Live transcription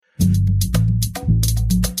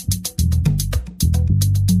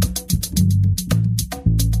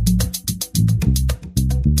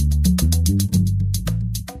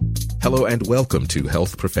Hello and welcome to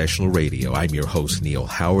Health Professional Radio. I'm your host, Neil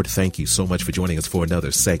Howard. Thank you so much for joining us for another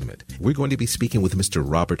segment. We're going to be speaking with Mr.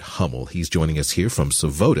 Robert Hummel. He's joining us here from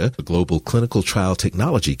Suvoda, a global clinical trial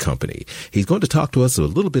technology company. He's going to talk to us a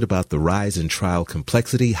little bit about the rise in trial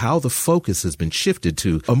complexity, how the focus has been shifted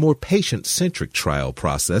to a more patient-centric trial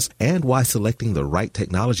process, and why selecting the right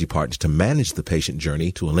technology partners to manage the patient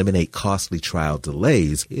journey to eliminate costly trial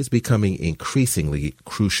delays is becoming increasingly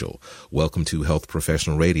crucial. Welcome to Health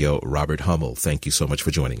Professional Radio. Robert Hummel, thank you so much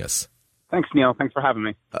for joining us. Thanks, Neil. Thanks for having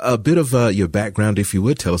me. A bit of your background, if you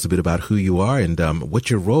would. Tell us a bit about who you are and what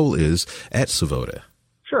your role is at Suvoda.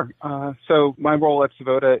 Sure. So my role at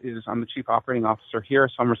Suvoda is I'm the Chief Operating Officer here,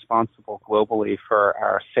 so I'm responsible globally for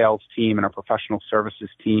our sales team and our professional services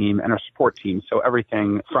team and our support team. So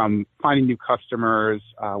everything from finding new customers,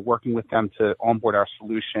 working with them to onboard our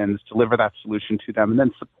solutions, deliver that solution to them, and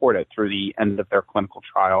then support it through the end of their clinical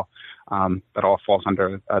trial. That all falls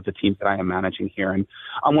under the teams that I am managing here. And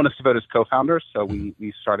I'm one of Suvoda's co-founders, so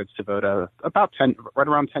we started Suvoda right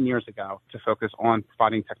around 10 years ago to focus on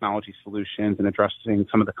providing technology solutions and addressing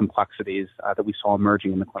some of the complexities that we saw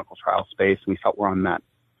emerging in the clinical trial space, and we felt were unmet.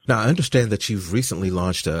 Now, I understand that you've recently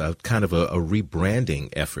launched a kind of a rebranding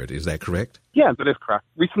effort. Is that correct? Yeah, that is correct.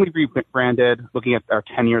 Recently rebranded, looking at our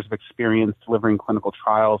 10 years of experience delivering clinical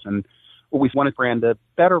trials, and what we wanted brand to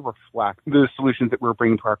better reflect the solutions that we're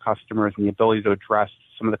bringing to our customers and the ability to address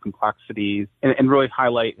some of the complexities and really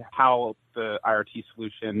highlight how the IRT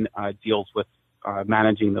solution deals with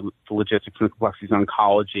managing the logistics and the complexities of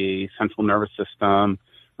oncology, central nervous system,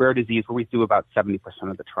 rare disease, where we do about 70%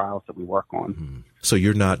 of the trials that we work on. Mm-hmm. So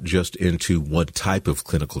you're not just into one type of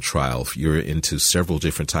clinical trial. You're into several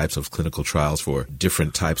different types of clinical trials for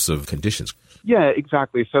different types of conditions. Yeah,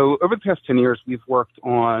 exactly. So over the past 10 years, we've worked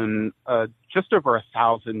on just over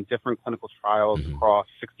 1,000 different clinical trials across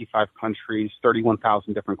 65 countries,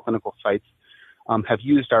 31,000 different clinical sites have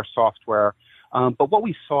used our software. But what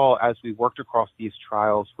we saw as we worked across these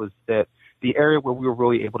trials was that the area where we were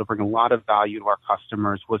really able to bring a lot of value to our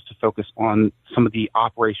customers was to focus on some of the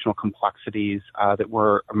operational complexities that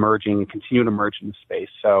were emerging and continue to emerge in the space.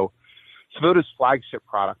 So Suvoda's flagship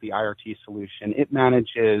product, the IRT solution, it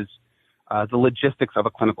manages the logistics of a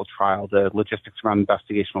clinical trial, the logistics around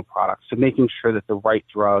investigational products, so making sure that the right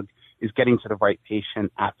drug is getting to the right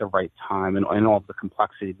patient at the right time and all of the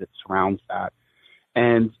complexity that surrounds that.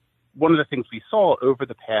 And one of the things we saw over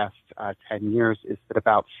the past 10 years is that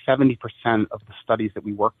about 70% of the studies that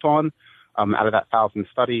we worked on, out of that 1,000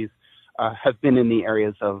 studies, have been in the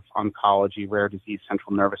areas of oncology, rare disease,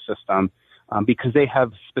 central nervous system, because they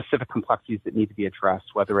have specific complexities that need to be addressed,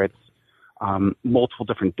 whether it's multiple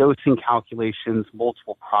different dosing calculations,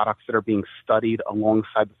 multiple products that are being studied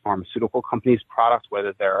alongside the pharmaceutical company's products,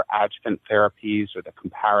 whether they're adjuvant therapies or the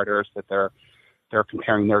comparators that they're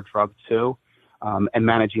comparing their drug to, and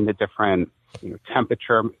managing the different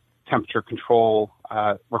temperature control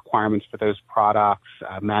requirements for those products,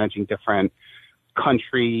 managing different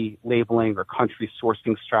country labeling or country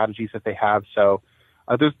sourcing strategies that they have. So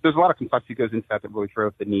there's a lot of complexity goes into that really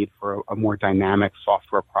drove the need for a more dynamic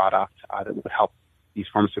software product that would help these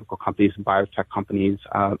pharmaceutical companies and biotech companies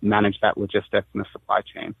manage that logistics and the supply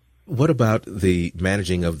chain. What about the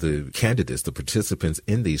managing of the candidates, the participants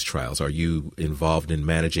in these trials? Are you involved in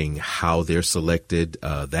managing how they're selected,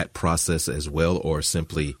 that process as well, or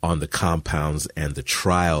simply on the compounds and the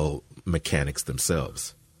trial mechanics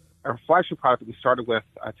themselves? Our flagship product that we started with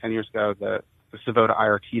 10 years ago, the Suvoda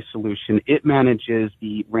IRT solution, it manages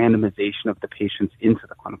the randomization of the patients into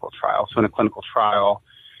the clinical trial. So in a clinical trial,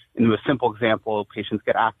 in a simple example, patients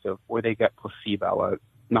get active or they get placebo,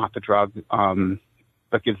 not the drug,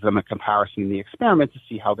 that gives them a comparison in the experiment to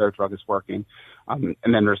see how their drug is working. And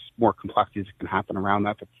then there's more complexities that can happen around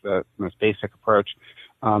that. That's the most basic approach.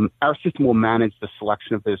 Our system will manage the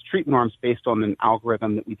selection of those treatment arms based on an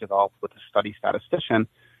algorithm that we developed with a study statistician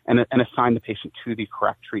and assign the patient to the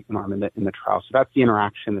correct treatment arm in the trial. So that's the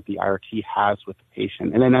interaction that the IRT has with the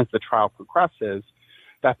patient. And then as the trial progresses,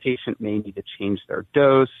 that patient may need to change their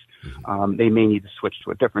dose. They may need to switch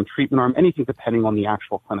to a different treatment arm, anything depending on the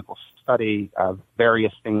actual clinical study.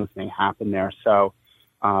 Various things may happen there. So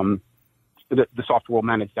the software will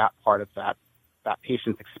manage that part of that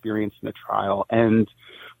patient's experience in the trial. And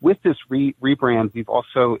with this rebrand, we've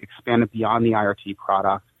also expanded beyond the IRT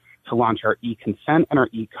product to launch our e-consent and our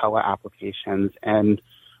e-COA applications. And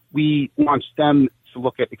we launched them to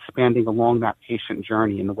look at expanding along that patient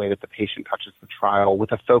journey in the way that the patient touches the trial,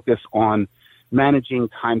 with a focus on managing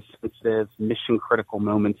time-sensitive, mission-critical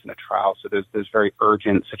moments in a trial. So those very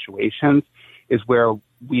urgent situations is where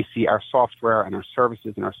we see our software and our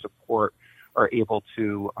services and our support are able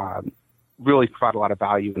to really provide a lot of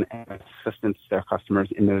value and assistance to their customers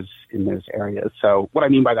in those areas. So what I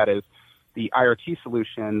mean by that is the IRT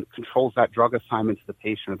solution controls that drug assignment to the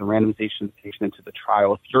patient or the randomization of the patient into the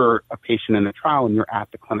trial. If you're a patient in a trial and you're at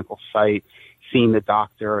the clinical site, seeing the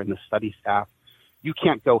doctor and the study staff, you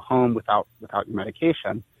can't go home without your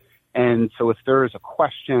medication. And so if there is a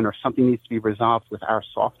question or something needs to be resolved with our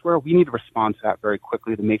software, we need to respond to that very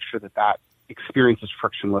quickly to make sure that experience is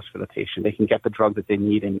frictionless for the patient. They can get the drug that they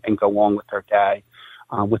need and go on with their day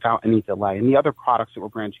without any delay. And the other products that we're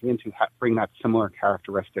branching into bring that similar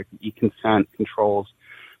characteristic, e-consent controls,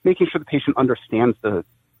 making sure the patient understands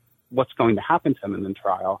what's going to happen to them in the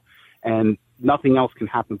trial. And nothing else can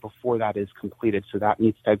happen before that is completed. So that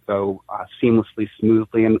needs to go seamlessly,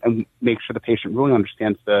 smoothly, and make sure the patient really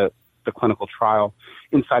understands the clinical trial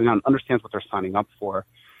inside and out, understands what they're signing up for.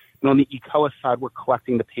 And on the eCOA side, we're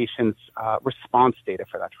collecting the patient's response data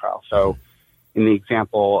for that trial. So in the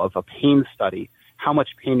example of a pain study, how much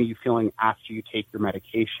pain are you feeling after you take your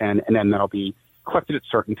medication? And then that'll be collected at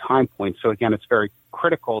certain time points. So again, it's very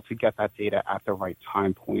critical to get that data at the right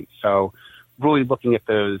time point. So really looking at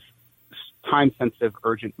those time-sensitive,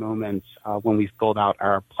 urgent moments when we build out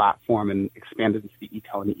our platform and expanded into the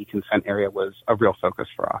e-tel and the e-consent area was a real focus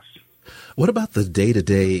for us. What about the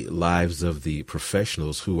day-to-day lives of the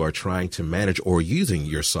professionals who are trying to manage or using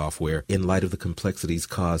your software in light of the complexities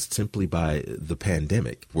caused simply by the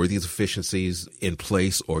pandemic? Were these efficiencies in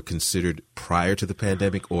place or considered prior to the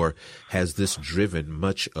pandemic, or has this driven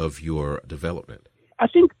much of your development? I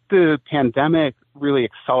think the pandemic really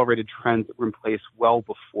accelerated trends that were in place well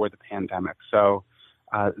before the pandemic. So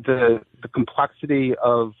the complexity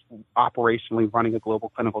of operationally running a global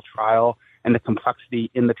clinical trial and the complexity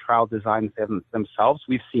in the trial designs themselves,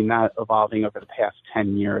 we've seen that evolving over the past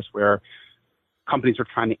 10 years where companies are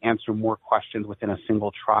trying to answer more questions within a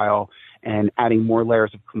single trial and adding more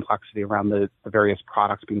layers of complexity around the various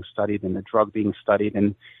products being studied and the drug being studied.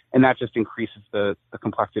 And that just increases the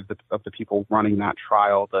complexity of the people running that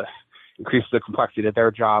trial, increases the complexity of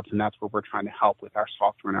their jobs, and that's where we're trying to help with our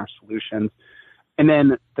software and our solutions. And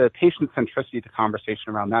then the patient centricity, the conversation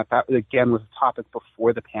around that again was a topic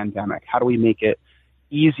before the pandemic. How do we make it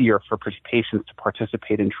easier for patients to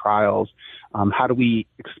participate in trials? How do we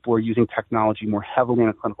explore using technology more heavily in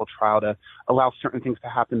a clinical trial to allow certain things to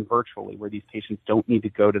happen virtually, where these patients don't need to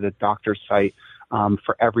go to the doctor's site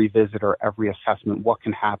for every visit or every assessment? What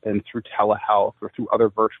can happen through telehealth or through other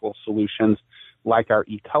virtual solutions like our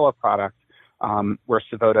eTele product, where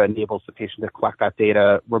Suvoda enables the patient to collect that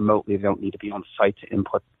data remotely. They don't need to be on site to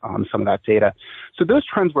input some of that data. So those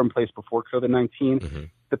trends were in place before COVID-19. Mm-hmm.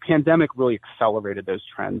 The pandemic really accelerated those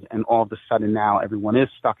trends, and all of a sudden now everyone is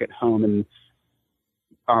stuck at home, and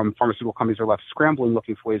pharmaceutical companies are left scrambling,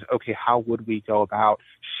 looking for ways, okay, how would we go about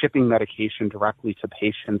shipping medication directly to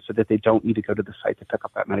patients so that they don't need to go to the site to pick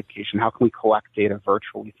up that medication? How can we collect data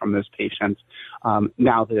virtually from those patients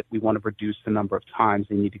now that we want to reduce the number of times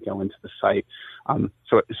they need to go into the site?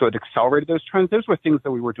 So it accelerated those trends. Those were things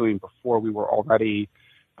that we were doing before. We were already,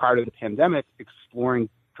 prior to the pandemic, exploring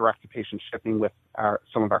direct-to-patient shipping with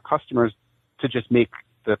some of our customers to just make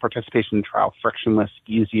the participation in trial frictionless,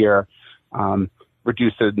 easier,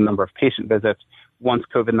 reduce the number of patient visits. Once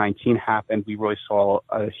COVID-19 happened, we really saw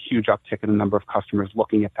a huge uptick in the number of customers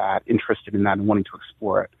looking at that, interested in that, and wanting to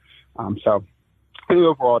explore it. So I think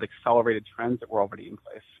overall it accelerated trends that were already in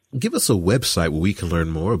place. Give us a website where we can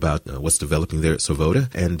learn more about what's developing there at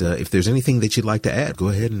Suvoda. And if there's anything that you'd like to add, go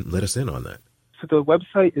ahead and let us in on that. So the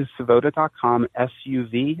website is suvoda.com,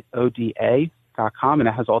 SUVODA.com, and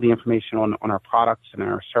it has all the information on our products and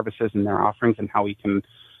our services and their offerings and how we can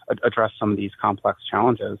address some of these complex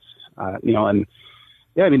challenges. I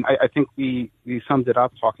think we summed it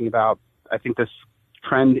up talking about, I think this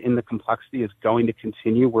trend in the complexity is going to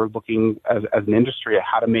continue. We're looking as an industry at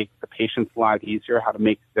how to make the patient's life easier, how to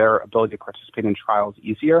make their ability to participate in trials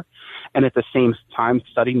easier. And at the same time,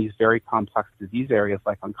 studying these very complex disease areas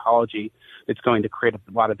like oncology, it's going to create a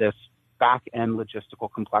lot of this back-end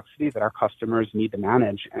logistical complexity that our customers need to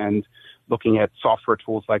manage. And looking at software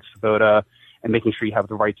tools like Suvoda and making sure you have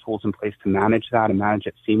the right tools in place to manage that and manage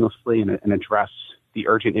it seamlessly and address the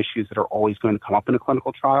urgent issues that are always going to come up in a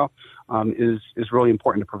clinical trial is really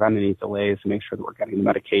important to prevent any delays and make sure that we're getting the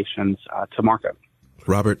medications to market.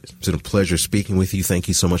 Robert, it's been a pleasure speaking with you. Thank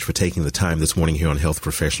you so much for taking the time this morning here on Health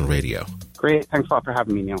Professional Radio. Great. Thanks a lot for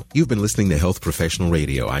having me, Neil. You've been listening to Health Professional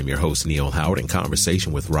Radio. I'm your host, Neil Howard, in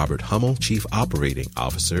conversation with Robert Hummel, Chief Operating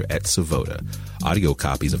Officer at Suvoda. Audio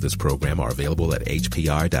copies of this program are available at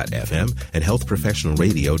hpr.fm and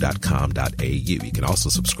healthprofessionalradio.com.au. You can also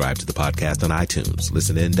subscribe to the podcast on iTunes,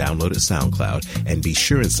 listen in, download at SoundCloud, and be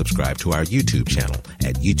sure and subscribe to our YouTube channel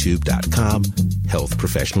at youtube.com, Health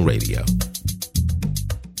Professional Radio.